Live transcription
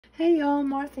Hey y'all,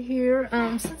 Martha here.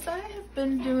 Since I have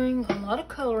been doing a lot of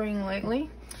coloring lately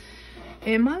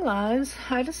in my lives,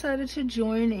 I decided to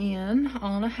join in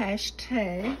on a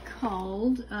hashtag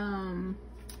called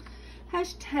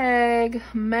hashtag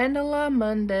Mandala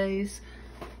Mondays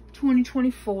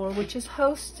 2024, which is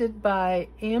hosted by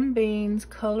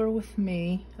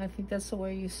MbeanzColorwithMe. I think that's the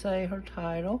way you say her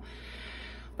title.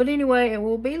 But anyway, it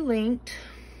will be linked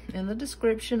in the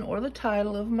description or the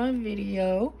title of my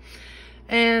video.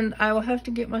 And I will have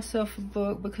to get myself a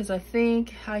book because I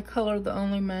think I colored the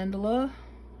only mandala,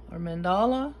 or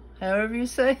mandala, however you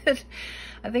say it.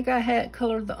 I think I had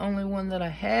colored the only one that I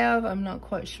have. I'm not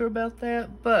quite sure about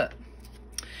that, but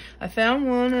I found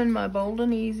one in my Bold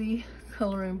and Easy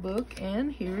coloring book,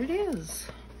 and here it is.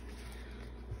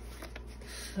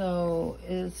 So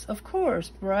it's, of course,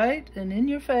 bright and in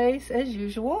your face as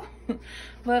usual,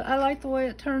 but I like the way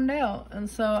it turned out. And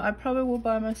so I probably will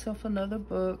buy myself another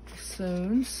book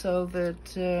soon so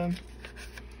that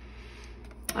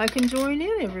I can join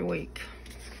in every week.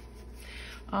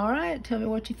 All right, tell me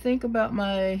what you think about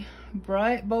my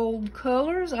bright, bold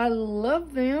colors. I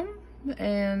love them,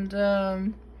 and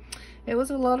it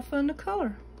was a lot of fun to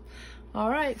color. All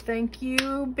right, thank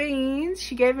you, Beans.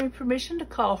 She gave me permission to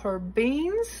call her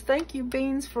Beans. Thank you,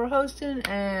 Beans, for hosting,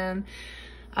 and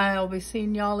I'll be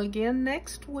seeing y'all again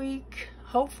next week,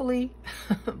 hopefully.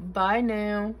 Bye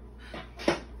now.